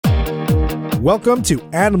Welcome to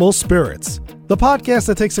Animal Spirits, the podcast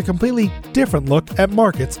that takes a completely different look at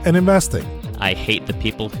markets and investing. I hate the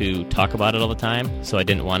people who talk about it all the time, so I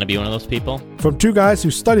didn't want to be one of those people. From two guys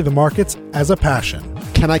who study the markets as a passion.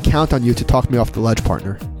 Can I count on you to talk me off the ledge,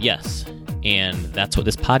 partner? Yes, and that's what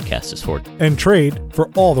this podcast is for. And trade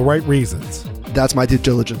for all the right reasons. That's my due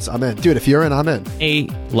diligence. I'm in. Dude, if you're in, I'm in. A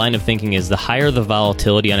line of thinking is the higher the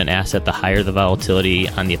volatility on an asset, the higher the volatility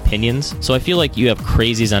on the opinions. So I feel like you have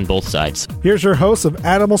crazies on both sides. Here's your host of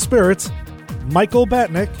Animal Spirits, Michael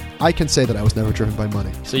Batnick. I can say that I was never driven by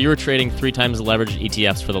money. So you were trading 3 times leveraged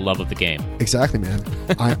ETFs for the love of the game. Exactly, man.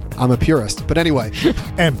 I'm a purist. But anyway.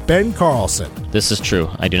 And Ben Carlson. This is true.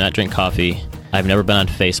 I do not drink coffee. I've never been on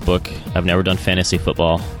Facebook. I've never done fantasy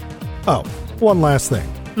football. Oh, one last thing.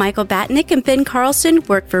 Michael Batnick and Ben Carlson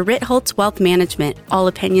work for Ritholtz Wealth Management. All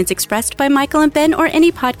opinions expressed by Michael and Ben or any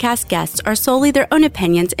podcast guests are solely their own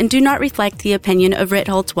opinions and do not reflect the opinion of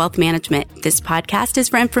Ritholtz Wealth Management. This podcast is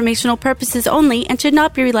for informational purposes only and should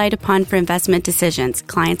not be relied upon for investment decisions.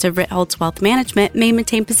 Clients of Ritholtz Wealth Management may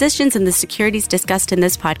maintain positions in the securities discussed in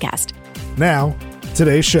this podcast. Now,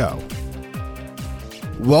 today's show.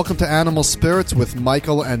 Welcome to Animal Spirits with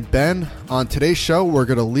Michael and Ben. On today's show, we're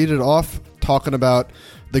going to lead it off talking about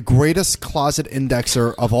the greatest closet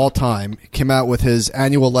indexer of all time. Came out with his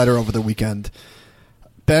annual letter over the weekend.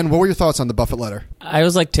 Ben, what were your thoughts on the Buffett letter? I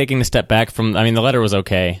was like taking a step back from, the letter was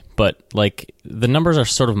okay, but like the numbers are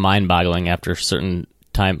sort of mind-boggling after a certain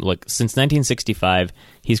time. Like since 1965,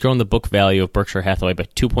 he's grown the book value of Berkshire Hathaway by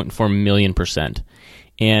 2.4 million %.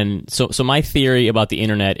 And so my theory about the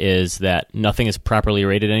internet is that nothing is properly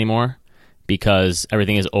rated anymore, because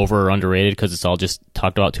everything is over or underrated because it's all just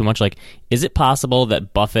talked about too much. Like, is it possible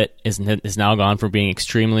that Buffett is now gone from being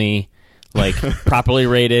extremely, like, properly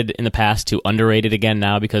rated in the past to underrated again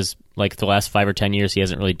now because, like, the last 5 or 10 years he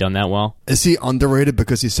hasn't really done that well? Is he underrated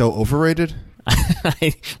because he's so overrated?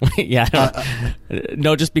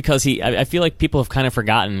 No, just because I feel like people have kind of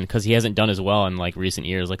forgotten because he hasn't done as well in like recent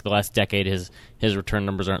years. Like the last decade, his return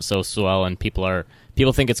numbers aren't so swell, and people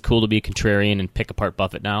think it's cool to be contrarian and pick apart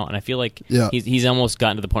Buffett now. And I feel like he's almost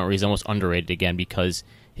gotten to the point where he's almost underrated again because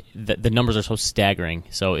the numbers are so staggering.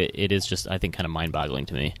 So it is just, I think, kind of mind-boggling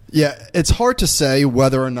to me. Yeah, it's hard to say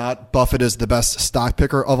whether or not Buffett is the best stock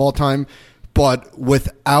picker of all time. But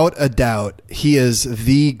without a doubt, he is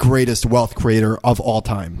the greatest wealth creator of all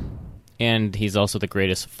time. And he's also the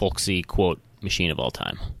greatest folksy quote machine of all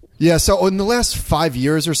time. Yeah, so in the last 5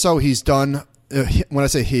 years or so, he's done, when I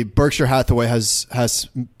say he, Berkshire Hathaway has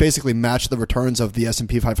basically matched the returns of the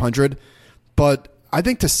S&P 500. But I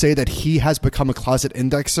think to say that he has become a closet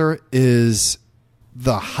indexer is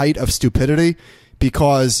the height of stupidity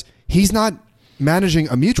because he's not managing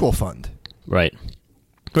a mutual fund. Right.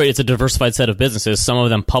 Great. It's a diversified set of businesses, some of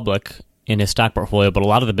them public in his stock portfolio, but a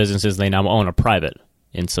lot of the businesses they now own are private.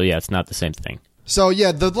 And so, yeah, it's not the same thing. So,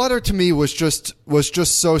 yeah, the letter to me was just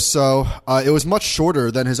so-so. It was much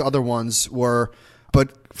shorter than his other ones were.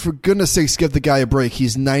 But for goodness sakes, give the guy a break.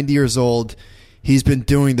 He's 90 years old. He's been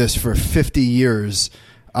doing this for 50 years.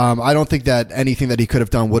 I don't think that anything that he could have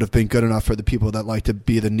done would have been good enough for the people that like to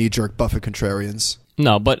be the knee-jerk Buffett contrarians.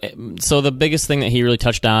 No, but so the biggest thing that he really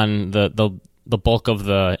touched on, the bulk of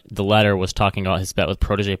the letter was talking about his bet with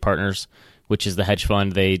Protégé Partners, which is the hedge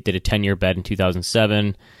fund. They did a 10-year bet in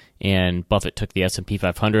 2007, and Buffett took the S&P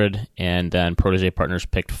 500, and then Protégé Partners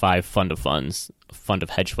picked 5 fund of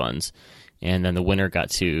hedge funds, and then the winner got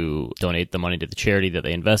to donate the money to the charity that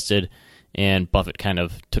they invested, and Buffett kind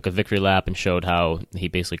of took a victory lap and showed how he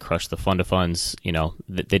basically crushed the fund of funds. You know,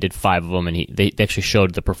 they did 5 of them, and they actually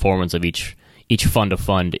showed the performance of each fund of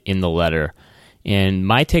fund in the letter. And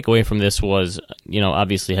my takeaway from this was,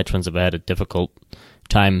 obviously hedge funds have had a difficult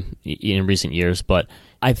time in recent years, but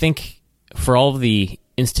I think for all of the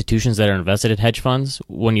institutions that are invested in hedge funds,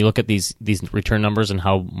 when you look at these return numbers and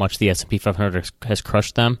how much the S&P 500 has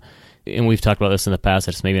crushed them, and we've talked about this in the past,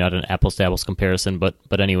 it's maybe not an apples-to-apples comparison, but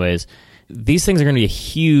anyways, these things are going to be a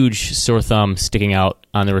huge sore thumb sticking out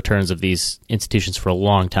on the returns of these institutions for a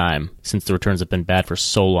long time, since the returns have been bad for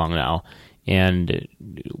so long now. And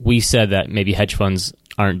we said that maybe hedge funds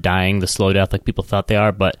aren't dying the slow death like people thought they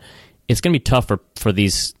are, but it's going to be tough for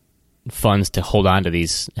these funds to hold on to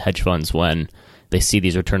these hedge funds when they see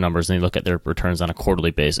these return numbers and they look at their returns on a quarterly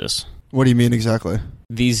basis. What do you mean exactly?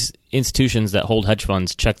 These institutions that hold hedge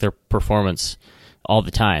funds check their performance all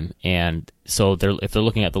the time. And so if they're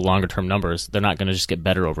looking at the longer term numbers, they're not going to just get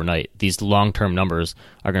better overnight. These long term numbers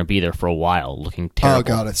are going to be there for a while, looking terrible. Oh,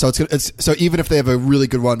 got it. So so even if they have a really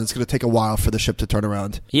good run, it's going to take a while for the ship to turn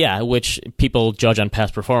around. Yeah, which people judge on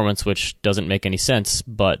past performance, which doesn't make any sense,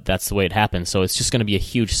 but that's the way it happens. So it's just going to be a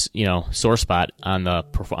huge, sore spot on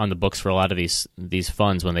the books for a lot of these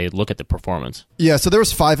funds when they look at the performance. Yeah, so there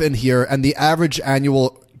was 5 in here, and the average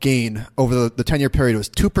annual gain over the 10-year period was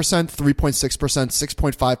 2%, 3.6%,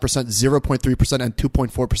 6.5%, 0.3%, and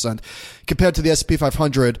 2.4%, compared to the S&P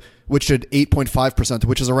 500, which did 8.5%,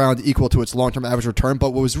 which is around equal to its long-term average return. But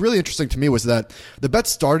what was really interesting to me was that the bet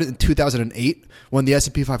started in 2008 when the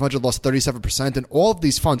S&P 500 lost 37%, and all of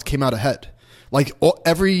these funds came out ahead. Like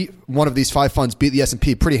every one of these 5 funds beat the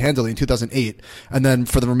S&P pretty handily in 2008, and then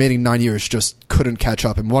for the remaining 9 years just couldn't catch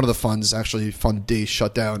up. And one of the funds, actually Fund D,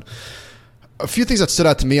 shut down. A few things that stood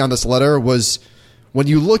out to me on this letter was when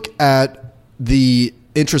you look at the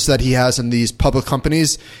interest that he has in these public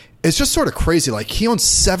companies, it's just sort of crazy. Like he owns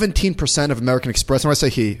 17% of American Express. And when I say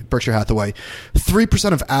he, Berkshire Hathaway,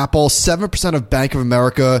 3% of Apple, 7% of Bank of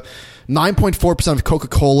America, 9.4% of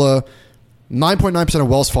Coca-Cola, 9.9% of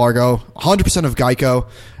Wells Fargo, 100% of Geico.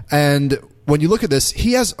 And when you look at this,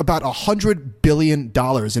 he has about $100 billion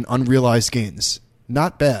in unrealized gains.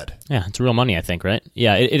 Not bad. Yeah, it's real money, I think, right?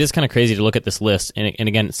 Yeah, it is kind of crazy to look at this list. And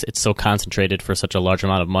again, it's so concentrated for such a large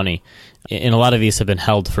amount of money. And a lot of these have been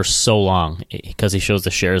held for so long because he shows the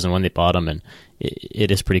shares and when they bought them. And it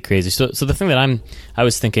is pretty crazy. So the thing that I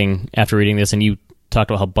was thinking after reading this, and you talked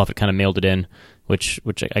about how Buffett kind of mailed it in, which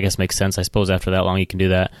I guess makes sense. I suppose after that long you can do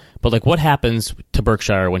that. But like, what happens to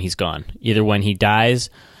Berkshire when he's gone? Either when he dies,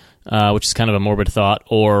 which is kind of a morbid thought,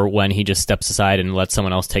 or when he just steps aside and lets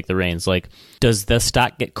someone else take the reins. Like, does the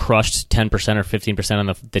stock get crushed 10% or 15%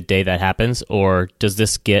 on the day that happens, or does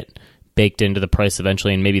this get baked into the price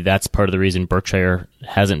eventually? And maybe that's part of the reason Berkshire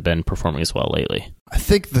hasn't been performing as well lately. I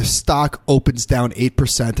think the stock opens down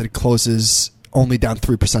 8% and closes only down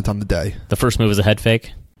 3% on the day. The first move is a head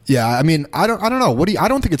fake? Yeah, I mean, I don't know. I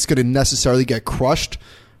don't think it's going to necessarily get crushed.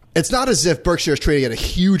 It's not as if Berkshire is trading at a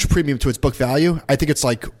huge premium to its book value. I think it's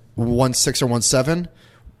like 1.6 or 1.7.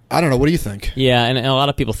 I don't know. What do you think? Yeah, and a lot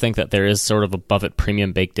of people think that there is sort of a Buffett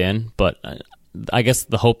premium baked in, but I guess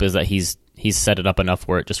the hope is that he's set it up enough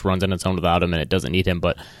where it just runs on its own without him and it doesn't need him.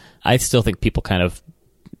 But I still think people kind of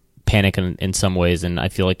panic in some ways, and I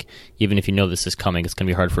feel like even if you know this is coming, it's going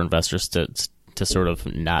to be hard for investors to sort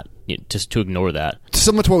of not, just to ignore that.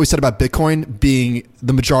 Similar to what we said about Bitcoin being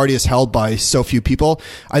the majority is held by so few people,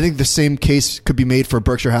 I think the same case could be made for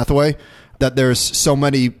Berkshire Hathaway, that there's so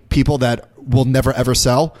many people that will never ever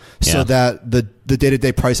sell, so that the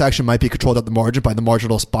day-to-day price action might be controlled at the margin by the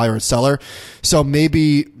marginal buyer and seller. So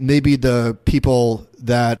maybe the people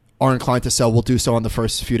that are inclined to sell will do so on the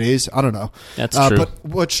first few days. I don't know. That's true. But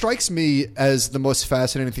what strikes me as the most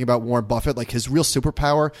fascinating thing about Warren Buffett, like his real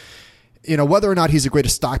superpower, whether or not he's the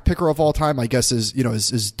greatest stock picker of all time, I guess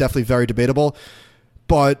is definitely very debatable.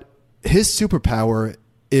 But his superpower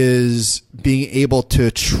is being able to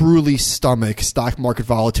truly stomach stock market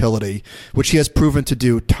volatility, which he has proven to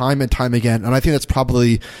do time and time again. And I think that's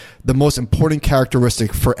probably the most important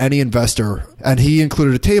characteristic for any investor. And he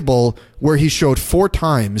included a table where he showed 4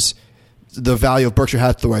 times the value of Berkshire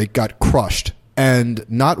Hathaway got crushed, and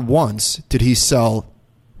not once did he sell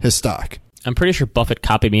his stock. I'm pretty sure Buffett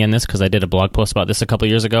copied me on this because I did a blog post about this a couple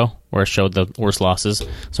years ago where I showed the worst losses. So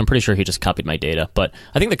I'm pretty sure he just copied my data. But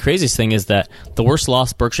I think the craziest thing is that the worst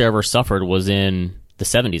loss Berkshire ever suffered was in the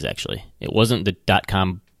 70s, actually. It wasn't the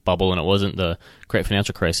dot-com bubble, and it wasn't the great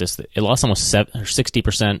financial crisis. It lost almost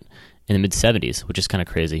 60% in the mid-70s, which is kind of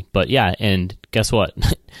crazy. But yeah, and guess what?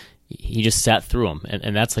 He just sat through them.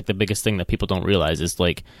 And that's like the biggest thing that people don't realize is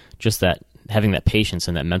like just that having that patience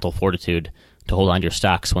and that mental fortitude to hold on to your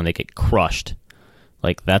stocks when they get crushed.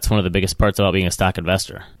 Like, that's one of the biggest parts about being a stock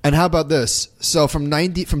investor. And how about this? So from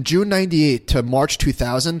June 98 to March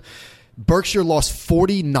 2000, Berkshire lost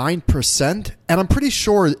 49%. And I'm pretty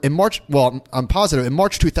sure I'm positive in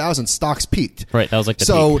March 2000, stocks peaked. Right, that was like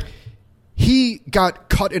the peak. He got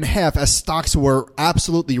cut in half as stocks were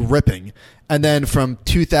absolutely ripping. And then from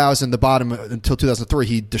 2000, the bottom, until 2003,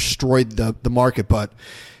 he destroyed the market. But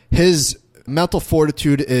his mental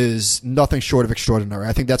fortitude is nothing short of extraordinary.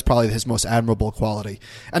 I think that's probably his most admirable quality.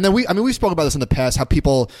 And then we spoke about this in the past, how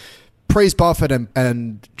people praise Buffett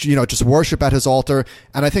and just worship at his altar.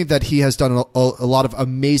 And I think that he has done a lot of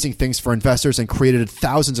amazing things for investors and created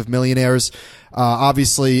thousands of millionaires.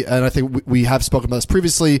 Obviously, and I think we have spoken about this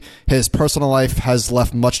previously, his personal life has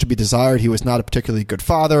left much to be desired. He was not a particularly good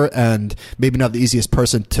father and maybe not the easiest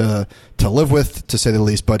person to live with, to say the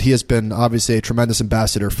least. But he has been obviously a tremendous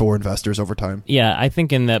ambassador for investors over time. Yeah, I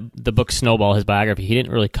think in the book Snowball, his biography, he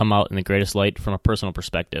didn't really come out in the greatest light from a personal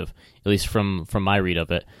perspective, at least from my read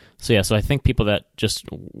of it. So I think people that just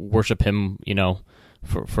worship him,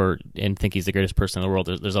 for and think he's the greatest person in the world,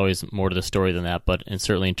 there's always more to the story than that. But and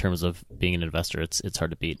certainly in terms of being an investor, it's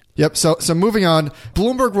hard to beat. Yep. So moving on,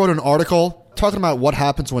 Bloomberg wrote an article talking about what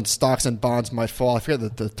happens when stocks and bonds might fall. I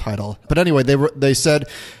forget the title, but anyway, they said,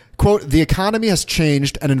 quote, "The economy has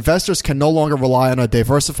changed and investors can no longer rely on a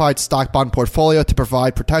diversified stock bond portfolio to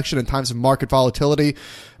provide protection in times of market volatility,"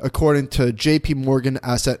 according to JP Morgan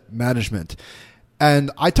Asset Management.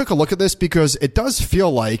 And I took a look at this because it does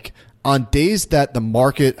feel like on days that the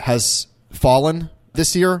market has fallen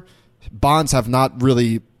this year, bonds have not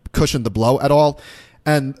really cushioned the blow at all.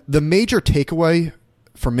 And the major takeaway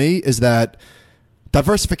for me is that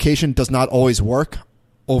diversification does not always work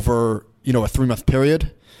over, a 3-month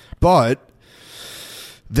period. But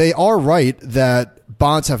they are right that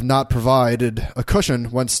bonds have not provided a cushion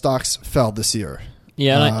when stocks fell this year.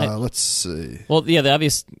 Yeah. Let's see. Well, yeah, the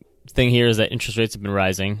obvious thing here is that interest rates have been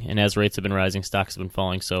rising, and as rates have been rising, stocks have been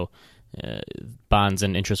falling. So bonds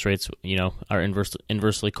and interest rates, are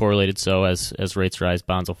inversely correlated. So as rates rise,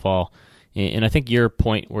 bonds will fall. And I think your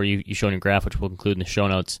point where you showed in your graph, which we'll include in the show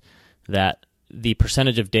notes, that the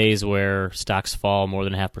percentage of days where stocks fall more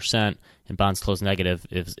than 0.5% and bonds close negative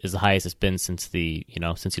is the highest it's been since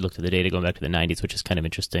since you looked at the data going back to the 90s, which is kind of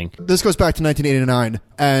interesting. This goes back to 1989,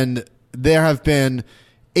 and there have been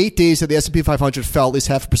 8 days that the S&P 500 fell at least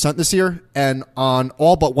 0.5% this year, and on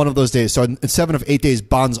all but one of those days, so in 7 of 8 days,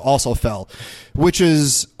 bonds also fell, which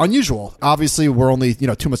is unusual. Obviously, we're only 2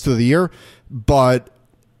 months through the year, but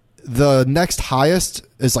the next highest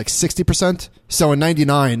is like 60%. So in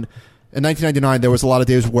 1999, there was a lot of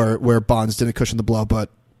days where bonds didn't cushion the blow, but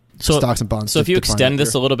stocks and bonds. So if you extend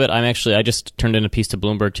this a little bit, I just turned in a piece to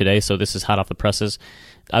Bloomberg today, so this is hot off the presses.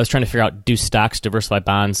 I was trying to figure out, do stocks diversify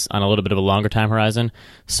bonds on a little bit of a longer time horizon?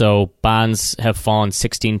 So bonds have fallen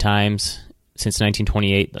 16 times since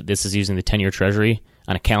 1928. This is using the 10-year Treasury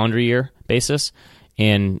on a calendar year basis,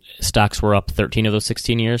 and stocks were up 13 of those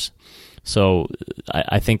 16 years. So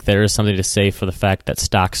I think there is something to say for the fact that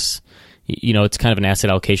stocks, it's kind of an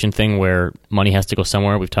asset allocation thing where money has to go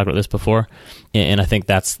somewhere. We've talked about this before. And I think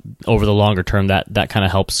that's, over the longer term, that kind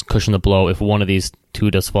of helps cushion the blow. If one of these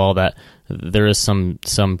two does fall, that there is some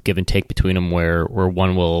give and take between them where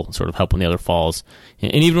one will sort of help when the other falls.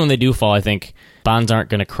 And even when they do fall, I think bonds aren't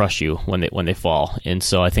going to crush you when they fall. And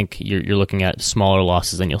so I think you're looking at smaller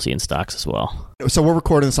losses than you'll see in stocks as well. So we're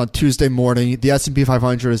recording this on Tuesday morning. The S&P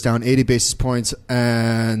 500 is down 80 basis points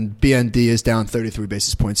and BND is down 33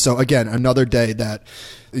 basis points. So again, another day that,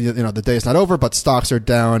 the day is not over, but stocks are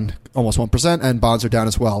down almost 1% and bonds are down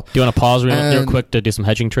as well. Do you want to pause real quick to do some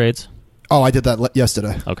hedging trades? Oh, I did that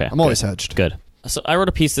yesterday. Okay. I'm always hedged. Good. So I wrote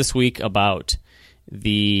a piece this week about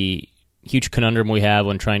the huge conundrum we have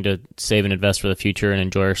when trying to save and invest for the future and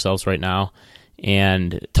enjoy ourselves right now,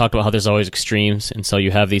 and talked about how there's always extremes. And so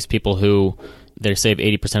you have these people who they save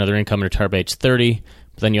 80% of their income and retire by age 30,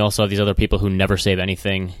 but then you also have these other people who never save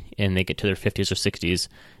anything and they get to their 50s or 60s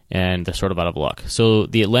and they're sort of out of luck. So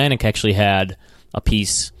The Atlantic actually had a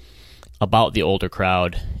piece about the older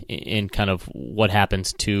crowd in kind of what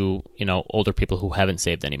happens to older people who haven't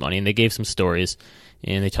saved any money, and they gave some stories,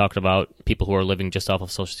 and they talked about people who are living just off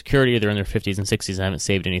of Social Security. They're in their 50s and 60s and haven't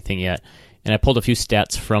saved anything yet. And I pulled a few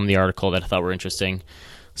stats from the article that I thought were interesting.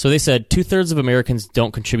 So they said 2/3 of Americans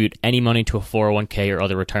don't contribute any money to a 401k or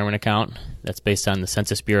other retirement account. That's based on the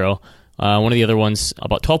Census Bureau. One of the other ones,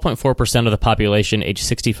 about 12.4% of the population age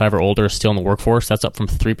 65 or older is still in the workforce. That's up from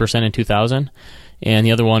 3% in 2000. And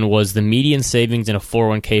the other one was the median savings in a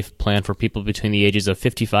 401k plan for people between the ages of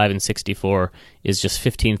 55 and 64 is just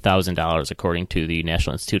 $15,000, according to the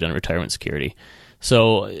National Institute on Retirement Security.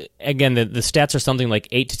 So, again, the stats are something like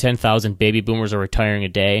 8,000 to 10,000 baby boomers are retiring a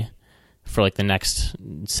day for like the next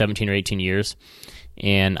 17 or 18 years.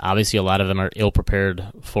 And obviously a lot of them are ill-prepared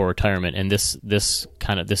for retirement. And this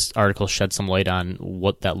article shed some light on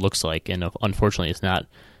what that looks like. And unfortunately, it's not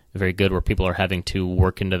very good, where people are having to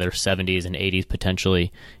work into their 70s and 80s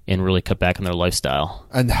potentially and really cut back on their lifestyle.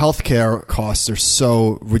 And healthcare costs are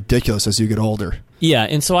so ridiculous as you get older. Yeah,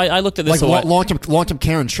 and so I looked at this. Like long-term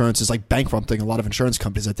care insurance is like bankrupting a lot of insurance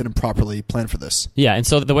companies that didn't properly plan for this. Yeah, and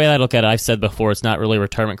so the way I look at it, I've said before, it's not really a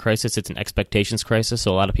retirement crisis, it's an expectations crisis.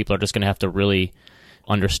 So a lot of people are just going to have to really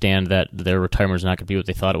understand that their retirement is not going to be what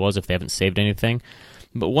they thought it was if they haven't saved anything.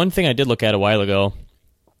 But one thing I did look at a while ago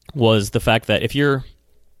was the fact that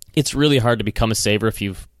it's really hard to become a saver if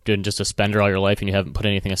you've been just a spender all your life and you haven't put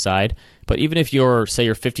anything aside. But even if you're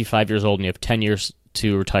 55 years old and you have 10 years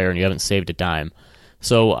to retire and you haven't saved a dime.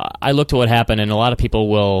 So I looked at what happened, and a lot of people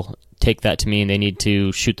will take that to mean they need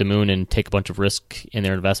to shoot the moon and take a bunch of risk in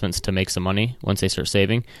their investments to make some money once they start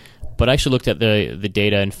saving. But I actually looked at the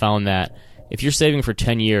data and found that if you're saving for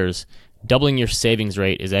 10 years, doubling your savings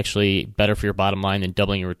rate is actually better for your bottom line than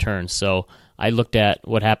doubling your return. So I looked at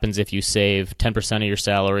what happens if you save 10% of your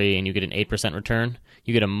salary and you get an 8% return.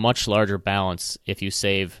 You get a much larger balance if you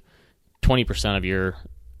save 20% of your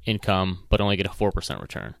income but only get a 4%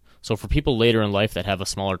 return. So for people later in life that have a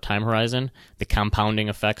smaller time horizon, the compounding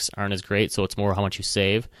effects aren't as great, so it's more how much you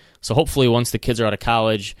save. So hopefully once the kids are out of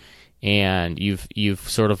college and you've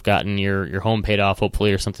sort of gotten your home paid off,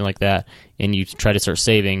 hopefully, or something like that, and you try to start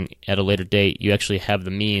saving at a later date, you actually have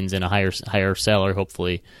the means and a higher salary,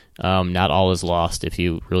 hopefully. Not all is lost if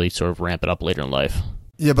you really sort of ramp it up later in life.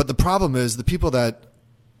 Yeah, but the problem is the people that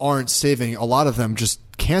aren't saving, a lot of them just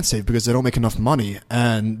can't save because they don't make enough money.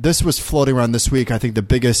 And this was floating around this week. I think the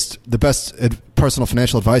best personal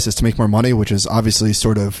financial advice is to make more money, which is obviously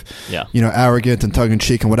sort of, arrogant and tongue in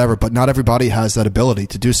cheek and whatever, but not everybody has that ability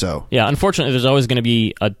to do so. Yeah, unfortunately, there's always going to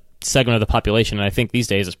be a segment of the population, and I think these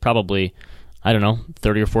days it's probably, 30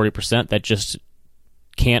 or 40% that just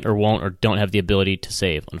can't or won't or don't have the ability to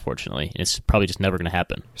save, unfortunately. And it's probably just never going to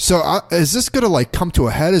happen. So is this going to come to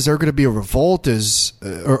a head? Is there going to be a revolt?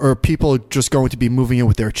 Are people just going to be moving in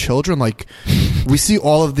with their children? We see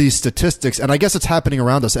all of these statistics, and I guess it's happening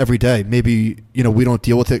around us every day. Maybe, we don't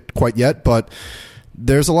deal with it quite yet, but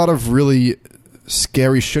there's a lot of really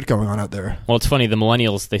scary shit going on out there. Well, it's funny. The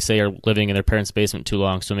millennials, they say, are living in their parents' basement too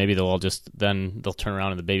long, so maybe they'll turn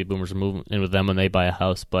around and the baby boomers will move in with them when they buy a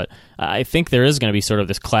house. But I think there is going to be sort of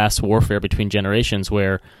this class warfare between generations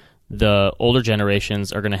where the older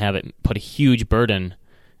generations are going to have it put a huge burden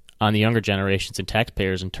on the younger generations and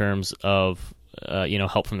taxpayers in terms of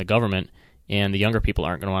help from the government, and the younger people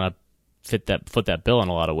aren't going to want to foot that bill in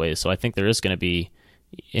a lot of ways. So I think there is going to be,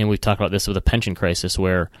 and we've talked about this with a pension crisis,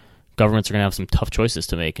 where governments are going to have some tough choices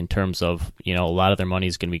to make in terms of, a lot of their money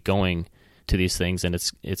is going to be going to these things, and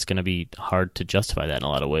it's going to be hard to justify that in a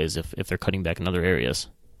lot of ways if they're cutting back in other areas.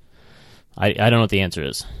 I don't know what the answer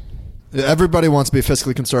is. Everybody wants to be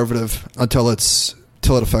fiscally conservative until it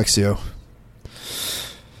affects you.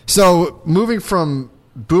 So moving from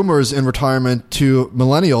boomers in retirement to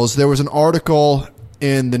millennials, there was an article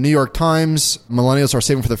in the New York Times, millennials are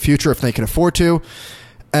saving for the future if they can afford to.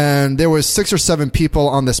 And there was 6 or 7 people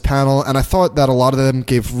on this panel, and I thought that a lot of them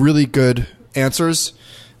gave really good answers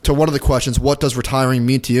to one of the questions, what does retiring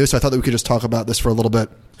mean to you? So I thought that we could just talk about this for a little bit.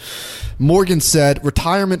 Morgan said,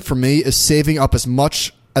 retirement for me is saving up as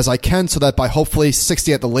much as I can so that by hopefully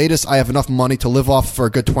 60 at the latest, I have enough money to live off for a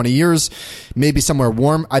good 20 years, maybe somewhere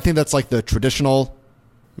warm. I think that's the traditional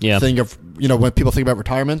thing of, when people think about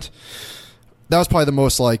retirement. That was probably the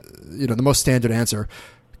most the most standard answer.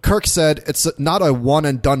 Kirk said, it's not a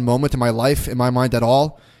one-and-done moment in my life, in my mind at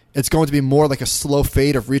all. It's going to be more like a slow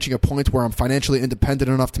fade of reaching a point where I'm financially independent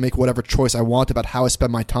enough to make whatever choice I want about how I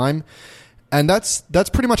spend my time. And that's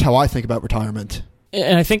pretty much how I think about retirement.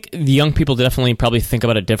 And I think the young people definitely probably think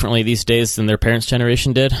about it differently these days than their parents'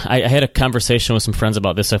 generation did. I had a conversation with some friends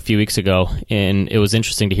about this a few weeks ago, and it was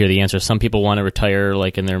interesting to hear the answer. Some people want to retire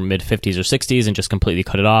in their mid-50s or 60s and just completely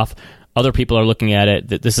cut it off. Other people are looking at it,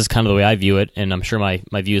 that this is kind of the way I view it, and I'm sure my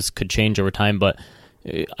views could change over time, but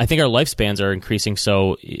I think our lifespans are increasing,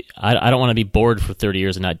 so I don't want to be bored for 30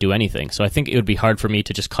 years and not do anything. So I think it would be hard for me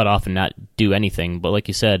to just cut off and not do anything. But like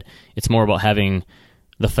you said, it's more about having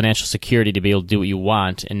the financial security to be able to do what you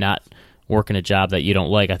want and not work in a job that you don't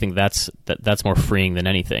like. I think that's more freeing than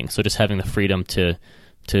anything. So just having the freedom to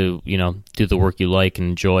do the work you like and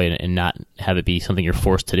enjoy and not have it be something you're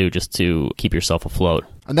forced to do just to keep yourself afloat.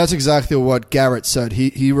 And that's exactly what Garrett said.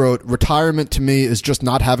 He wrote, retirement to me is just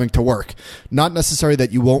not having to work. Not necessarily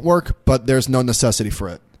that you won't work, but there's no necessity for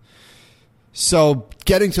it. So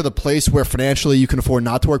getting to the place where financially you can afford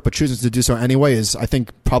not to work but choosing to do so anyway is, I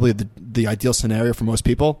think, probably the ideal scenario for most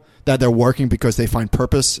people. that they're working because they find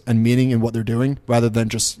purpose and meaning in what they're doing rather than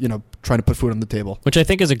just, trying to put food on the table. Which I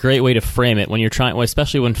think is a great way to frame it when you're trying, well,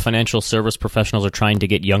 especially when financial service professionals are trying to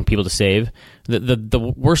get young people to save.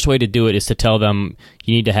 The worst way to do it is to tell them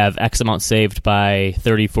you need to have X amount saved by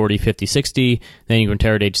 30, 40, 50, 60, then you can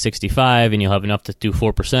retire at age 65 and you'll have enough to do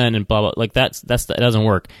 4% and blah, blah. Like that doesn't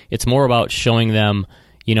work. It's more about showing them,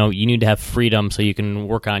 you need to have freedom so you can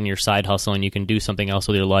work on your side hustle and you can do something else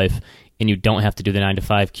with your life and you don't have to do the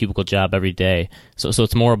 9-to-5 cubicle job every day. So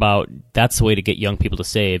it's more about, that's the way to get young people to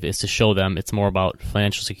save, is to show them it's more about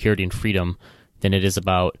financial security and freedom than it is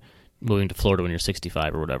about moving to Florida when you're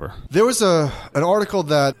 65 or whatever. There was an article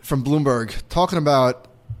from Bloomberg talking about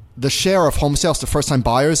the share of home sales to first-time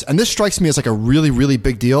buyers, and this strikes me as like a really, really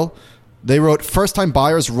big deal. They wrote, first-time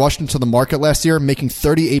buyers rushed into the market last year, making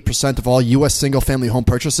 38% of all U.S. single-family home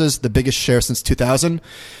purchases, the biggest share since 2000.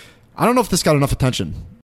 I don't know if this got enough attention.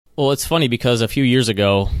 Well, it's funny because a few years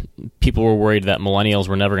ago, people were worried that millennials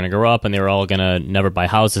were never going to grow up and they were all going to never buy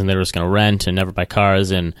houses and they were just going to rent and never buy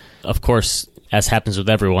cars. And, of course, as happens with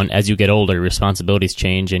everyone, as you get older, your responsibilities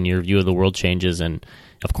change and your view of the world changes. And,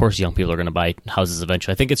 of course, young people are going to buy houses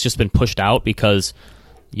eventually. I think it's just been pushed out because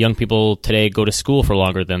young people today go to school for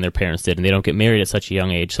longer than their parents did, and they don't get married at such a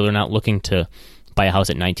young age, so they're not looking to buy a house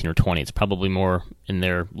at 19 or 20. It's probably more in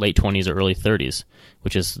their late 20s or early 30s,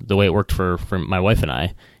 which is the way it worked for my wife and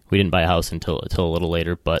I. We didn't buy a house until a little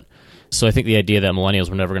later, but so I think the idea that millennials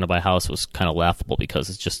were never going to buy a house was kind of laughable because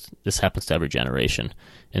it's just, this happens to every generation.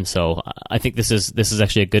 And so I think this is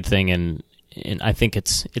actually a good thing, and I think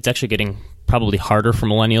it's actually getting probably harder for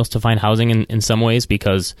millennials to find housing in some ways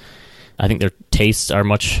because I think their tastes are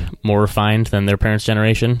much more refined than their parents'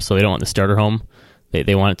 generation, so they don't want the starter home.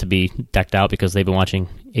 They want it to be decked out because they've been watching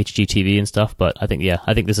HGTV and stuff, but I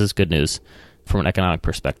think this is good news from an economic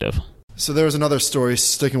perspective. So there was another story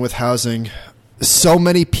sticking with housing. So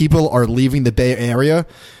many people are leaving the Bay Area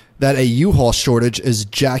that a U-Haul shortage is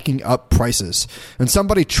jacking up prices. And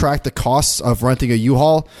somebody tracked the costs of renting a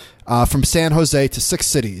U-Haul from San Jose to 6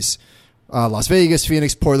 cities, Las Vegas,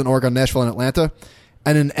 Phoenix, Portland, Oregon, Nashville, and Atlanta.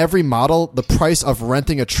 And in every model, the price of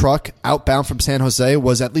renting a truck outbound from San Jose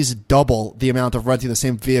was at least double the amount of renting the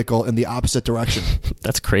same vehicle in the opposite direction.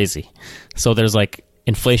 That's crazy. So there's like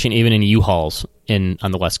inflation even in U-Hauls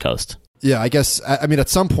on the West Coast. Yeah, I guess, at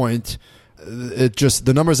some point, it just,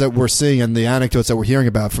 the numbers that we're seeing and the anecdotes that we're hearing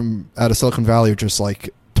about from out of Silicon Valley are just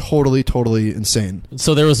like totally insane.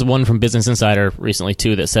 So there was one from Business Insider recently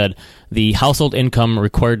too that said the household income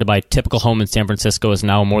required to buy a typical home in San Francisco is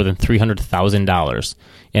now more than $300,000,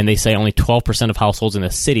 and they say only 12% of households in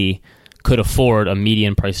the city could afford a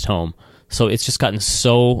median priced home. So it's just gotten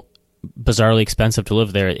so bizarrely expensive to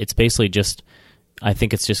live there. It's basically just, I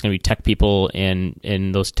think it's just going to be tech people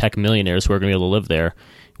and those tech millionaires who are going to be able to live there,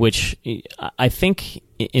 which I think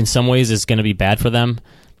in some ways is going to be bad for them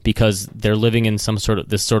because they're living in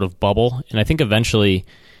this sort of bubble. And I think eventually,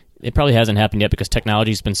 it probably hasn't happened yet because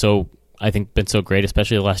technology's been so great,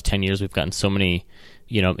 especially the last 10 years. We've gotten so many,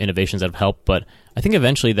 innovations that have helped. But I think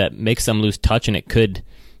eventually that makes them lose touch, and it could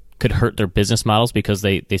hurt their business models because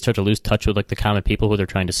they start to lose touch with like the common people who they're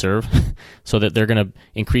trying to serve. So that they're going to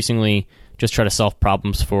increasingly just try to solve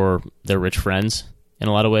problems for their rich friends in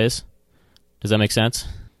a lot of ways. Does that make sense?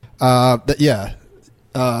 Yeah,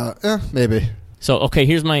 maybe. So okay,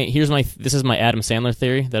 this is my Adam Sandler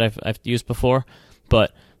theory that I've used before.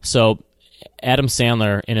 But so Adam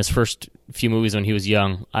Sandler in his first few movies when he was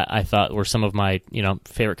young, I thought were some of my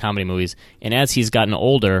favorite comedy movies. And as he's gotten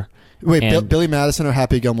older, Billy Madison or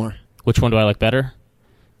Happy Gilmore? Which one do I like better?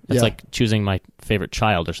 That's Yeah. like choosing my favorite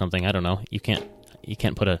child or something. I don't know. You can't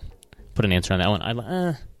put an answer on that one. I'm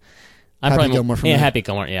Happy probably Gilmore for me. Happy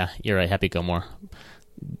Gilmore. Yeah, you're right. Happy Gilmore.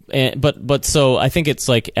 But so I think it's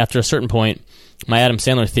like after a certain point, my Adam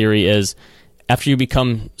Sandler theory is after you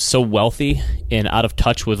become so wealthy and out of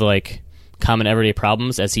touch with like common everyday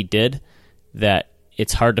problems as he did, that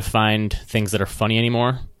it's hard to find things that are funny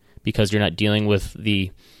anymore because you're not dealing with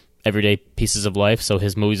the everyday pieces of life. So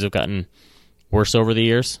his movies have gotten worse over the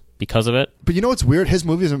years because of it. But you know what's weird? His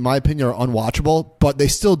movies, in my opinion, are unwatchable, but they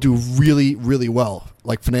still do really, really well,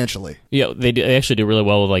 like financially. Yeah, they actually do really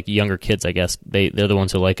well with like younger kids, I guess. They're the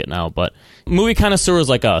ones who like it now. But movie connoisseurs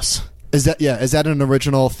like us. Is that an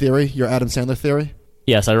original theory, your Adam Sandler theory?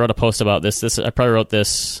 Yes, I wrote a post about this. I probably wrote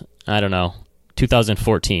this,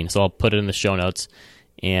 2014, so I'll put it in the show notes.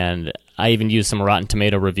 And I even used some Rotten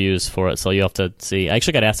Tomato reviews for it, so you'll have to see. I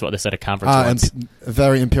actually got asked about this at a conference once.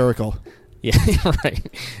 Very empirical. Yeah,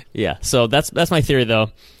 right. Yeah, so that's my theory,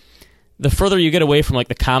 though. The further you get away from like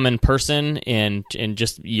the common person and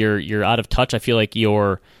just you're out of touch, I feel like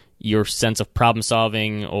your your sense of problem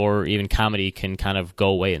solving or even comedy can kind of go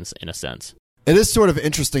away in a sense. It is sort of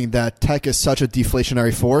interesting that tech is such a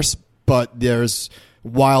deflationary force, but there's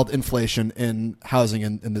wild inflation in housing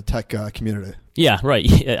in the tech community. Yeah, right.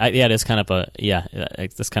 Yeah, it is kind of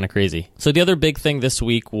that's kind of crazy. So the other big thing this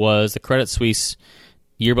week was the Credit Suisse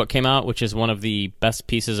yearbook came out, which is one of the best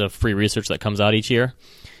pieces of free research that comes out each year.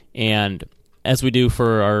 And as we do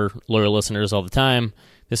for our loyal listeners all the time,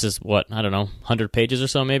 this is 100 pages or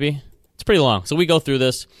so maybe? It's pretty long. So we go through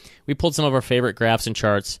this. We pulled some of our favorite graphs and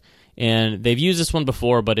charts, and they've used this one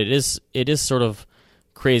before, but it is sort of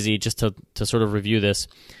crazy just to sort of review this.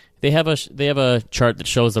 They have a chart that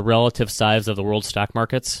shows the relative size of the world stock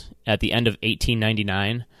markets at the end of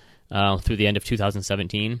 1899 through the end of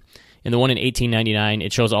 2017. In the one in 1899,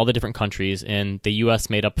 it shows all the different countries, and the U.S.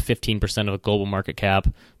 made up 15% of the global market cap.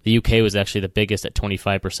 The U.K. was actually the biggest at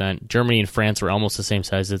 25%. Germany and France were almost the same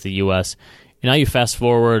size as the U.S. And now you fast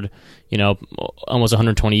forward, almost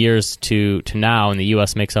 120 years to now, and the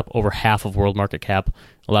U.S. makes up over half of world market cap.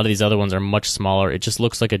 A lot of these other ones are much smaller. It just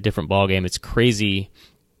looks like a different ballgame. It's crazy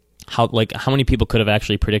how many people could have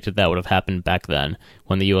actually predicted that would have happened back then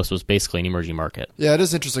when the U.S. was basically an emerging market. Yeah, it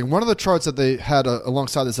is interesting. One of the charts that they had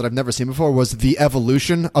alongside this that I've never seen before was the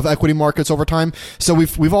evolution of equity markets over time. So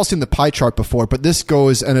we've all seen the pie chart before, but this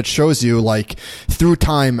goes and it shows you through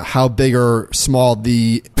time how big or small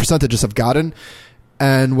the percentages have gotten.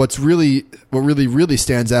 And what really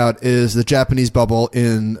stands out is the Japanese bubble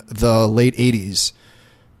in the late 80s.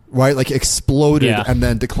 Right, exploded and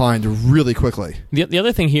then declined really quickly. The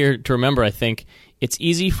other thing here to remember, I think, it's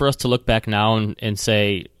easy for us to look back now and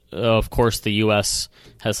say, of course, the U.S.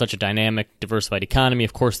 has such a dynamic, diversified economy.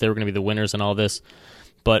 Of course, they were going to be the winners in all this.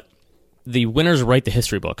 But the winners write the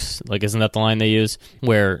history books. Isn't that the line they use?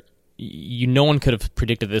 Where no one could have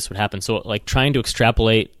predicted this would happen. So, trying to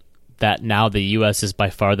extrapolate that now the U.S. is by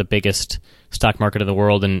far the biggest stock market in the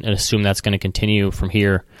world and assume that's going to continue from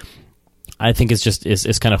here, I think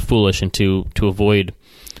is kind of foolish, and to avoid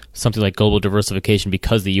something like global diversification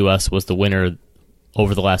because the U.S. was the winner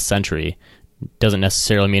over the last century doesn't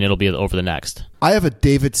necessarily mean it'll be over the next. I have a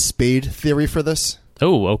David Spade theory for this.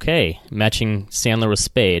 Oh, okay. Matching Sandler with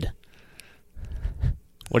Spade.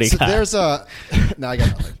 What do you got? There's a... No, I got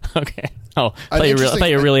nothing. Okay. Oh, I thought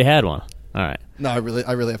you really had one. All right. No, I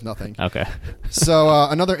really have nothing. Okay. So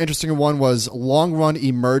another interesting one was long-run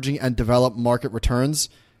emerging and developed market returns.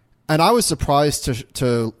 And I was surprised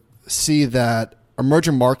to see that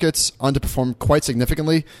emerging markets underperformed quite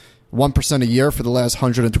significantly, 1% a year for the last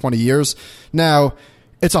 120 years. Now,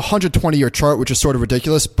 it's a 120-year chart, which is sort of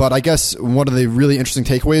ridiculous, but I guess one of the really interesting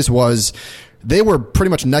takeaways was they were pretty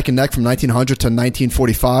much neck and neck from 1900 to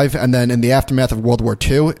 1945, and then in the aftermath of World War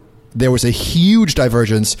II, there was a huge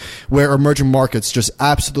divergence where emerging markets just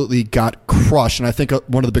absolutely got crushed. And I think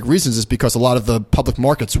one of the big reasons is because a lot of the public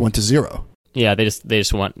markets went to zero. Yeah, they just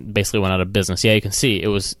basically went out of business. Yeah, you can see it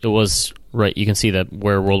was right. You can see that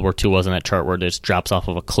where World War II was in that chart, where it just drops off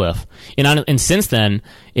of a cliff. And since then,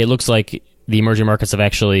 it looks like the emerging markets have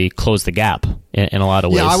actually closed the gap in a lot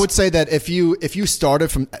of ways. Yeah, I would say that if you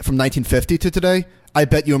started from 1950 to today, I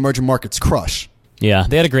bet you emerging markets crush. Yeah,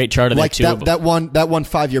 they had a great chart of that too. That one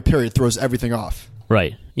 5-year period throws everything off.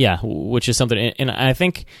 Right. Yeah, which is something, and I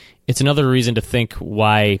think it's another reason to think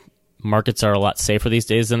why markets are a lot safer these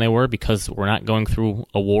days than they were, because we're not going through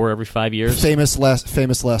a war every 5 years. Famous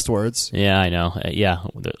last words. Yeah, I know. Yeah,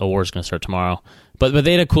 a war is going to start tomorrow. But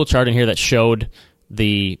they had a cool chart in here that showed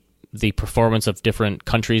the performance of different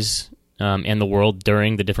countries and the world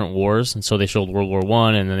during the different wars. And so they showed World War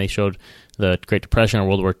I, and then they showed the Great Depression and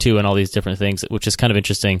World War II and all these different things, which is kind of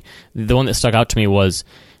interesting. The one that stuck out to me was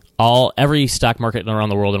every stock market around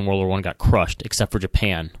the world in World War I got crushed, except for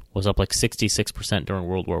Japan was up 66% during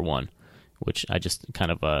World War I, which I just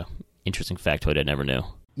kind of a interesting factoid I never knew.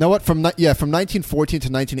 Know what? From 1914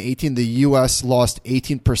 to 1918, the U.S. lost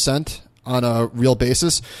 18% on a real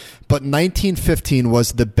basis, but 1915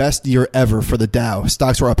 was the best year ever for the Dow.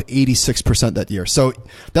 Stocks were up 86% that year. So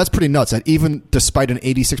that's pretty nuts. That even despite an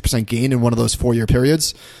 86% gain in one of those 4-year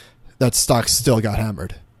periods, that stock still got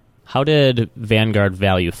hammered. How did Vanguard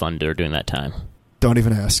Value Fund do during that time? Don't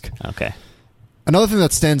even ask. Okay. Another thing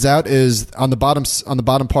that stands out is on the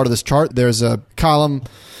bottom part of this chart, there's a column.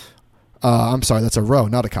 I'm sorry, that's a row,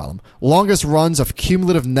 not a column. Longest runs of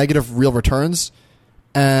cumulative negative real returns.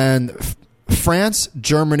 And France,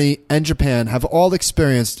 Germany, and Japan have all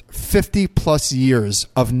experienced 50-plus years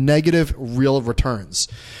of negative real returns.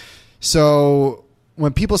 So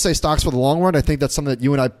when people say stocks for the long run, I think that's something that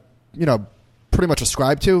you and I, pretty much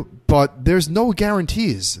ascribe to. But there's no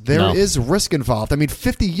guarantees. There is risk involved. I mean,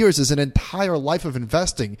 50 years is an entire life of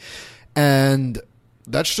investing. And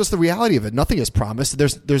that's just the reality of it. Nothing is promised.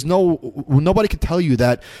 Nobody can tell you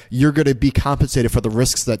that you're going to be compensated for the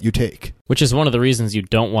risks that you take. Which is one of the reasons you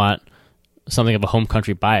don't want something of a home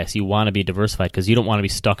country bias. You want to be diversified because you don't want to be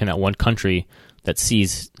stuck in that one country that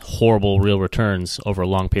sees horrible real returns over a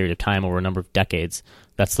long period of time, over a number of decades.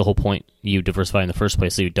 That's the whole point. You diversify in the first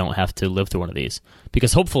place so you don't have to live through one of these.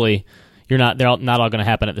 Because hopefully they're not all going to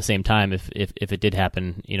happen at the same time if it did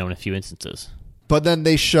happen, in a few instances. But then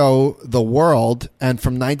they show the world, and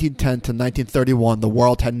from 1910 to 1931, the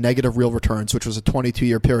world had negative real returns, which was a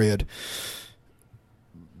 22-year period.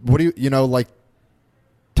 What do you,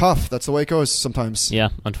 tough. That's the way it goes sometimes. Yeah,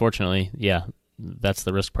 unfortunately. Yeah, that's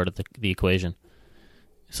the risk part of the equation.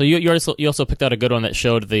 So you also picked out a good one that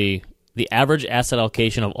showed the average asset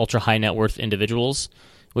allocation of ultra-high net worth individuals,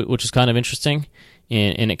 which is kind of interesting.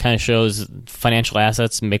 And it kind of shows financial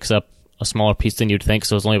assets makes up a smaller piece than you'd think,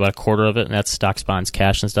 so it's only about a quarter of it, and that's stocks, bonds,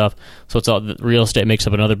 cash, and stuff. So it's all real estate makes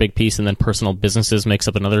up another big piece, and then personal businesses makes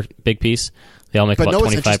up another big piece. They all make about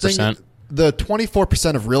 25%. The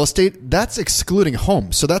 24% of real estate, that's excluding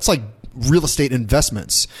homes. So that's like real estate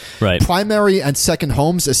investments. Right. Primary and second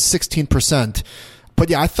homes is 16%. But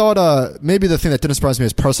yeah, I thought maybe the thing that didn't surprise me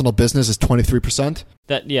is personal business is 23%.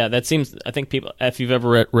 That seems. I think people, if you've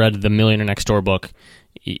ever read the Millionaire Next Door book,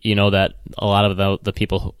 you know that a lot of the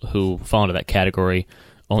people who fall into that category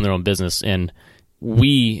own their own business, and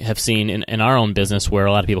we have seen in our own business where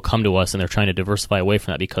a lot of people come to us and they're trying to diversify away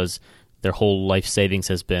from that because their whole life savings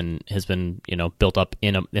has been built up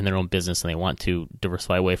in their own business, and they want to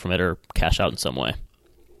diversify away from it or cash out in some way.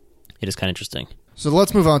 It is kind of interesting. So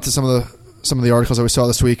let's move on to some of the articles that we saw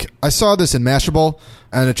this week. I saw this in Mashable,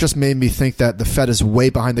 and it just made me think that the Fed is way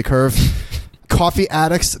behind the curve. Coffee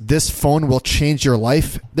addicts, this phone will change your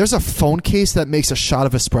life. There's a phone case that makes a shot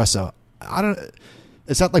of espresso.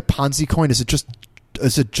 Is that like Ponzi coin? Is it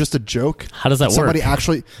just a joke? How does that work?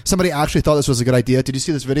 Somebody actually thought this was a good idea. Did you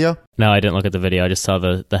see this video? No, I didn't look at the video. I just saw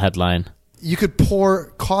the headline. You could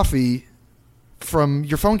pour coffee from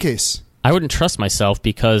your phone case. I wouldn't trust myself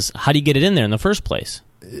because how do you get it in there in the first place?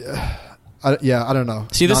 I don't know.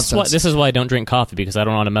 See, this is why I don't drink coffee, because I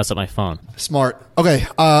don't want to mess up my phone. Smart. Okay,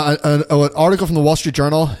 an article from the Wall Street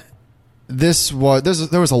Journal. There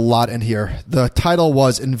was a lot in here. The title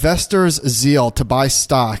was "Investors' Zeal to Buy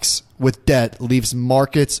Stocks with Debt Leaves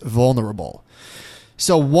Markets Vulnerable."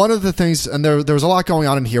 So one of the things, and there was a lot going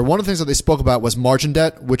on in here, one of the things that they spoke about was margin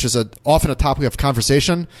debt, which is often a topic of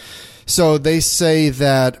conversation. So they say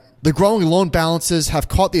that the growing loan balances have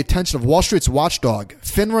caught the attention of Wall Street's watchdog.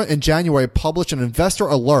 FINRA in January published an investor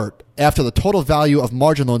alert after the total value of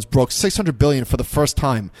margin loans broke $600 billion for the first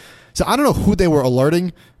time. So I don't know who they were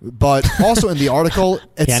alerting, but also in the article,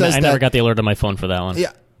 it says I never got the alert on my phone for that one.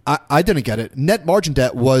 Yeah, I didn't get it. Net margin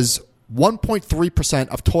debt was 1.3%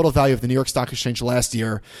 of total value of the New York Stock Exchange last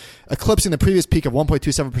year, eclipsing the previous peak of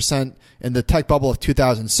 1.27% in the tech bubble of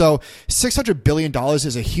 2000. So $600 billion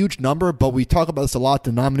is a huge number, but we talk about this a lot,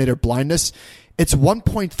 denominator blindness. It's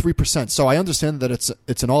 1.3%. So I understand that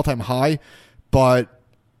it's an all-time high, but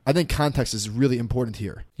I think context is really important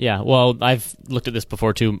here. Yeah, well, I've looked at this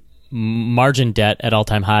before too. Margin debt at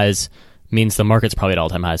all-time highs means the market's probably at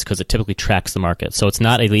all-time highs because it typically tracks the market. So it's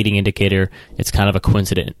not a leading indicator. It's kind of a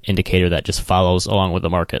coincident indicator that just follows along with the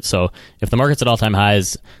market. So if the market's at all-time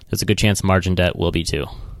highs, there's a good chance margin debt will be too.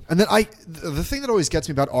 And then the thing that always gets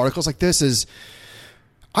me about articles like this is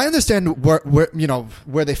I understand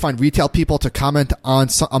where they find retail people to comment on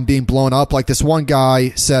being blown up. Like this one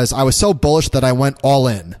guy says, "I was so bullish that I went all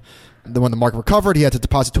in. Then when the market recovered, he had to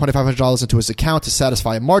deposit $2,500 into his account to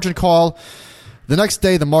satisfy a margin call. The next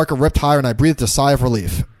day, the market ripped higher, and I breathed a sigh of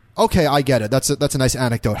relief." Okay, I get it. That's a nice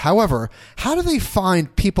anecdote. However, how do they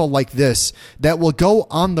find people like this that will go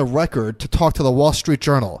on the record to talk to the Wall Street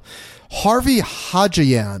Journal? Harvey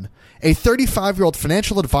Hajian, a 35-year-old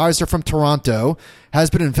financial advisor from Toronto, has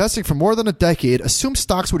been investing for more than a decade, assumed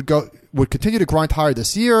stocks would continue to grind higher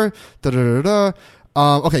this year.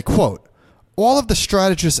 Okay, quote, "All of the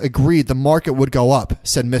strategists agreed the market would go up,"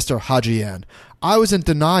 said Mr. Hajian. "I was in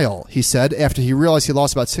denial," he said, after he realized he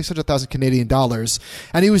lost about 600,000 Canadian dollars,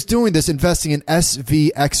 and he was doing this investing in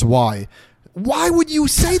SVXY. Why would you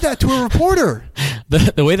say that to a reporter?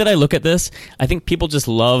 The way that I look at this, I think people just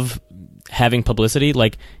love having publicity.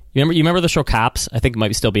 Like, you remember the show Cops? I think it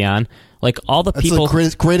might still be on. Like all the people,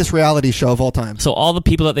 that's the greatest reality show of all time. So all the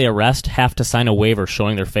people that they arrest have to sign a waiver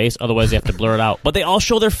showing their face, otherwise they have to blur it out. But they all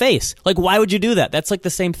show their face. Like, why would you do that? That's like the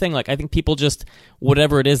same thing. Like, I think people just,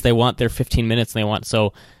 whatever it is, they want their 15 minutes and they want.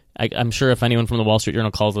 So I'm sure if anyone from the Wall Street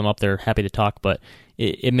Journal calls them up, they're happy to talk. But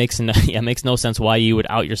it makes no sense why you would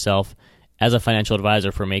out yourself as a financial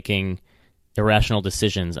advisor for making irrational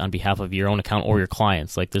decisions on behalf of your own account or your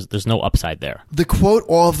clients. Like there's no upside there. The quote,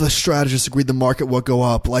 all of the strategists agreed the market will go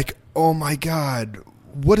up. Like, oh my God,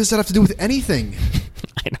 what does that have to do with anything?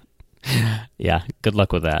 I know. Yeah, good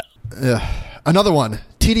luck with that. Another one,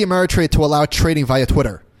 TD Ameritrade to allow trading via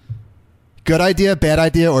Twitter. Good idea, bad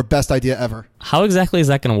idea, or best idea ever? How exactly is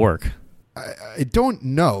that going to work? I don't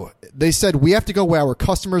know. They said we have to go where our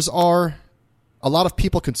customers are. A lot of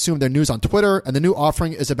people consume their news on Twitter, and the new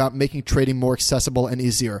offering is about making trading more accessible and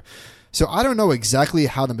easier. So I don't know exactly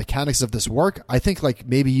how the mechanics of this work. I think like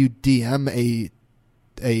maybe you DM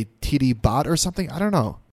a TD bot or something. I don't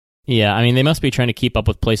know. Yeah, I mean, they must be trying to keep up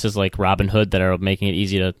with places like Robinhood that are making it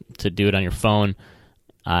easy to do it on your phone.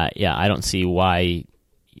 Yeah, I don't see why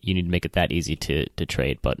you need to make it that easy to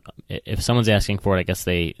trade. But if someone's asking for it, I guess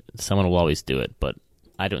someone will always do it. But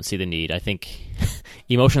I don't see the need. I think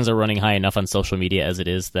emotions are running high enough on social media as it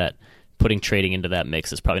is that putting trading into that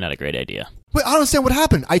mix is probably not a great idea. Wait, I don't understand what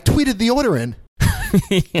happened. I tweeted the order in.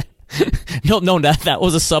 No, that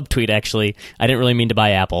was a subtweet, actually. I didn't really mean to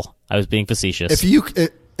buy Apple. I was being facetious.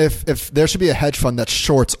 If there should be a hedge fund that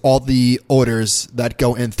shorts all the orders that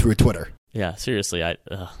go in through Twitter. Yeah, seriously,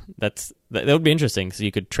 that would be interesting, so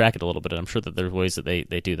you could track it a little bit. I'm sure that there's ways that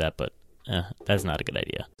they do that, but that's not a good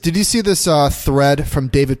idea. Did you see this thread from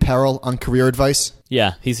David Perel on career advice?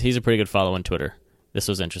 Yeah, he's a pretty good follow on Twitter. This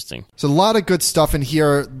was interesting. So a lot of good stuff in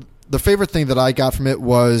here. The favorite thing that I got from it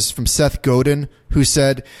was from Seth Godin, who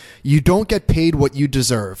said, "You don't get paid what you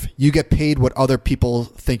deserve. You get paid what other people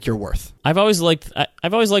think you're worth." I've always liked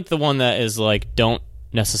the one that is like, don't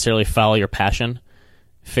necessarily follow your passion.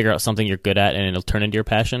 Figure out something you're good at, and it'll turn into your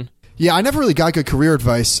passion. Yeah, I never really got good career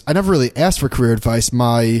advice. I never really asked for career advice.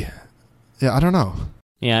 I don't know.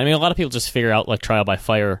 Yeah, I mean, a lot of people just figure out like trial by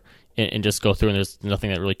fire and just go through, and there's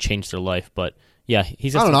nothing that really changed their life. But yeah,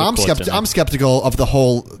 he's. I don't know. I'm skeptical of the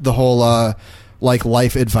whole like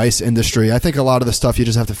life advice industry. I think a lot of the stuff you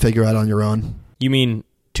just have to figure out on your own. You mean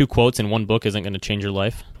 2 quotes in one book isn't going to change your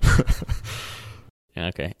life? Yeah,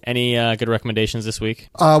 okay. Any good recommendations this week?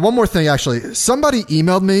 One more thing, actually. Somebody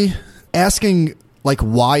emailed me asking like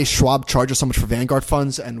why Schwab charges so much for Vanguard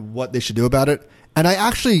funds and what they should do about it. And I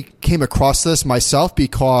actually came across this myself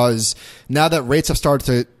because now that rates have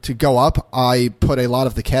started to go up, I put a lot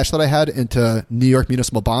of the cash that I had into New York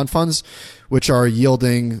municipal bond funds, which are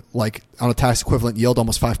yielding like on a tax equivalent yield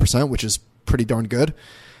almost 5%, which is pretty darn good.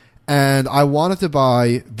 And I wanted to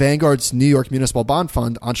buy Vanguard's New York Municipal Bond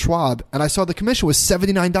Fund on Schwab, and I saw the commission was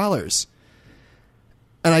 $79.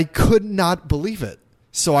 And I could not believe it.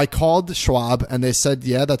 So I called Schwab, and they said,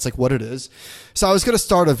 yeah, that's like what it is. So I was going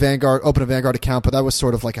to open a Vanguard account, but that was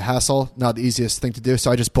sort of like a hassle, not the easiest thing to do.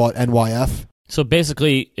 So I just bought NYF. So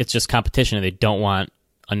basically, it's just competition, and they don't want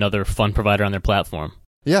another fund provider on their platform.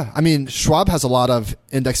 Yeah, I mean, Schwab has a lot of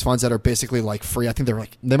index funds that are basically like free. I think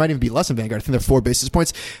they might even be less than Vanguard. I think they're 4 basis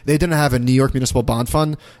points. They didn't have a New York municipal bond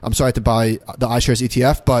fund. I'm sorry, I had to buy the iShares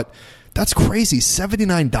ETF, but that's crazy.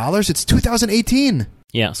 $79? It's 2018.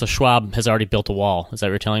 Yeah, so Schwab has already built a wall. Is that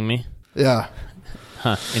what you're telling me? Yeah.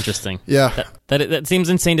 Huh, interesting. Yeah. That seems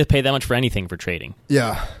insane to pay that much for anything for trading.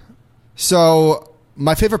 Yeah. So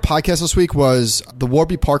my favorite podcast this week was the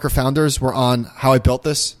Warby Parker founders were on How I Built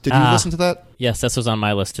This. Did you listen to that? Yes, this was on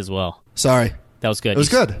my list as well. Sorry. That was good. It was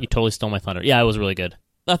good. You totally stole my thunder. Yeah, it was really good.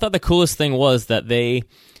 I thought the coolest thing was that they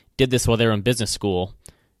did this while they were in business school,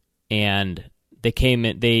 and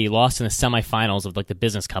they lost in the semifinals of like the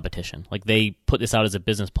business competition. Like they put this out as a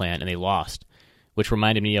business plan and they lost, which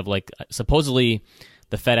reminded me of like supposedly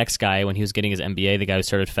the FedEx guy when he was getting his MBA, the guy who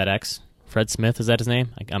started FedEx. Fred Smith, is that his name?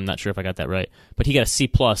 I'm not sure if I got that right, but he got a C+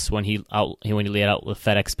 when he laid out the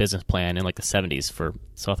FedEx business plan in like the 70s.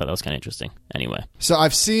 So I thought that was kind of interesting. Anyway, so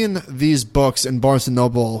I've seen these books in Barnes &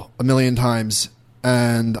 Noble a million times,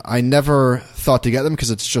 and I never thought to get them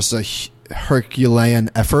because it's just a Herculean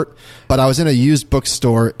effort. But I was in a used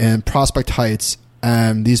bookstore in Prospect Heights,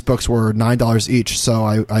 and these books were $9 each, so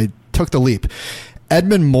I took the leap.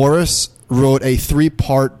 Edmund Morris wrote a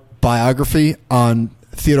 3-part biography on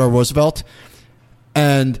Theodore Roosevelt,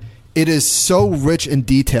 and it is so rich in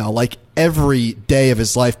detail. Like every day of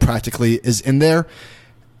his life practically is in there,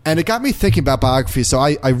 and it got me thinking about biographies. So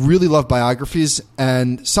I really love biographies,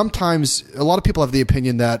 and sometimes a lot of people have the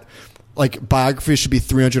opinion that like biographies should be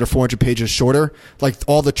 300 or 400 pages shorter. Like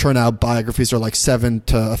all the Chernow biographies are like 7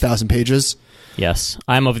 to 1,000 pages. Yes,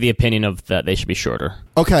 I'm of the opinion of that they should be shorter.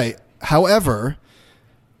 Okay, however,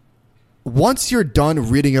 once you're done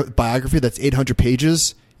reading a biography that's 800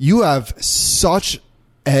 pages, you have such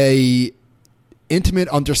a intimate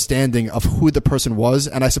understanding of who the person was.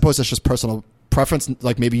 And I suppose that's just personal preference.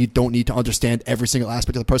 Like maybe you don't need to understand every single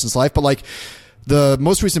aspect of the person's life, but like The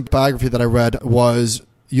most recent biography that I read was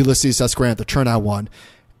Ulysses S. Grant, the Chernow one.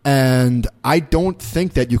 And I don't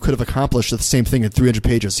think that you could have accomplished the same thing in 300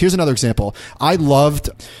 pages. Here's another example. I loved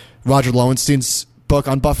Roger Lowenstein's book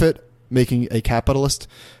on Buffett, Making a Capitalist.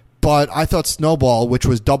 But I thought Snowball, which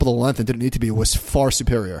was double the length and didn't need to be, was far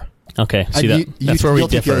superior. Okay, see that's where we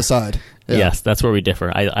differ. The other side. Yeah. Yes, that's where we differ.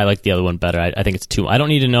 I like the other one better. I think it's too. I don't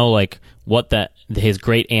need to know like what his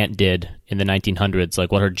great aunt did in the 1900s,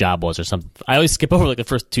 like what her job was or something. I always skip over like the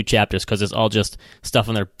first 2 chapters because it's all just stuff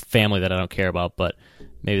in their family that I don't care about. But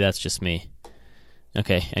maybe that's just me.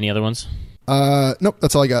 Okay, any other ones? Nope,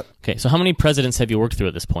 that's all I got. Okay, so how many presidents have you worked through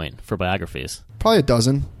at this point for biographies? Probably a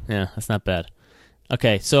dozen. Yeah, that's not bad.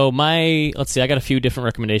 Okay, so let's see, I got a few different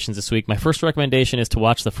recommendations this week. My first recommendation is to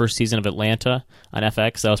watch the first season of Atlanta on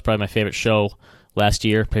FX. That was probably my favorite show last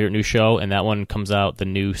year, favorite new show, and that one comes out, the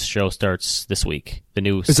new show starts this week. The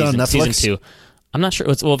new Is it on Netflix? Season 2. I'm not sure,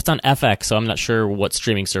 if it's on FX, so I'm not sure what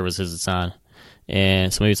streaming services it's on.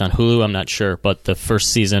 And so maybe it's on Hulu, I'm not sure, but the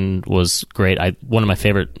first season was great. One of my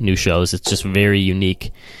favorite new shows. It's just very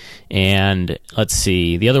unique. And let's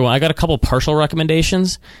see, the other one, I got a couple partial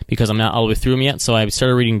recommendations because I'm not all the way through them yet. So I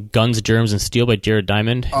started reading Guns, Germs, and Steel by Jared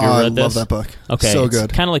Diamond. Have you ever read this? I love that book. Okay, so it's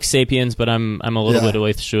good. Kind of like Sapiens, but I'm a little bit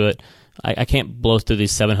away through it. I can't blow through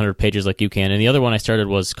these 700 pages like you can. And the other one I started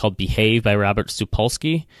was called Behave by Robert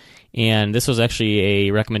Sapolsky. And this was actually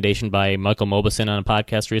a recommendation by Michael Mauboussin on a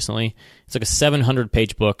podcast recently. It's like a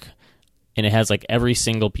 700-page book, and it has like every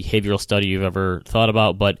single behavioral study you've ever thought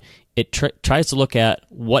about, but it tries to look at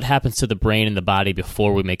what happens to the brain and the body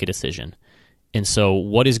before we make a decision. And so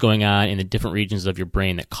what is going on in the different regions of your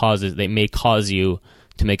brain that may cause you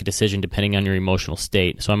to make a decision depending on your emotional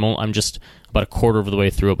state. So I'm just about a quarter of the way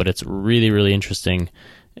through it, but it's really, really interesting.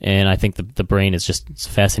 And I think the brain is just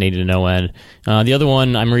fascinating to no end. The other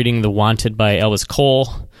one, I'm reading The Wanted by Elvis Cole.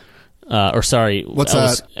 What's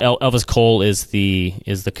that? Elvis Cole is the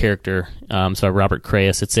character. So Robert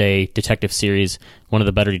Crais. It's a detective series, one of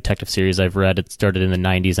the better detective series I've read. It started in the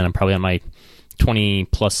 90s, and I'm probably on my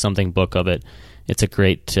 20-plus something book of it. It's a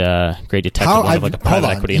great detective, one of like a private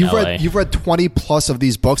equity in LA. You've read 20-plus of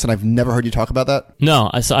these books, and I've never heard you talk about that? No,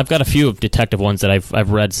 I've got a few of detective ones that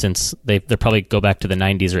I've read since they probably go back to the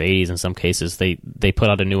 90s or 80s in some cases. They put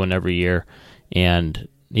out a new one every year, and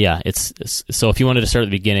yeah, it's so if you wanted to start at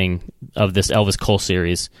the beginning of this Elvis Cole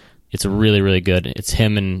series, it's really, really good. It's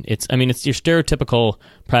him, and it's your stereotypical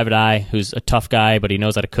private eye who's a tough guy, but he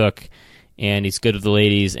knows how to cook, and he's good with the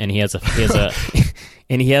ladies, and he has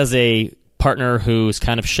a partner who's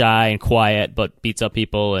kind of shy and quiet but beats up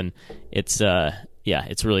people, and it's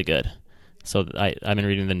really good. So I've been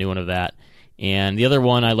reading the new one of that. And the other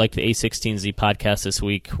one, I liked the A16Z podcast this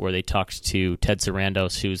week where they talked to Ted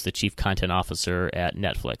Sarandos, who's the chief content officer at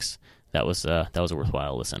Netflix. That was a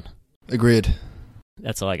worthwhile listen. Agreed.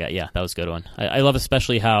 That's all I got. Yeah, that was a good one. I love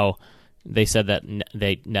especially how they said that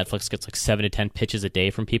Netflix gets like 7 to 10 pitches a day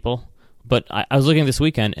from people. But I was looking this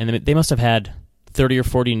weekend, and they must have had 30 or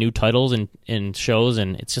 40 new titles in shows,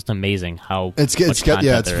 and it's just amazing how it's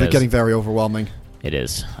getting very overwhelming. It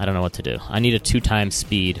is. I don't know what to do. I need a 2x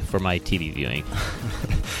speed for my TV viewing.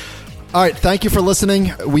 All right, thank you for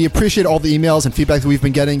listening. We appreciate all the emails and feedback that we've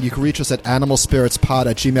been getting. You can reach us at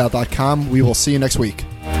animalspiritspod@gmail.com. We will see you next week.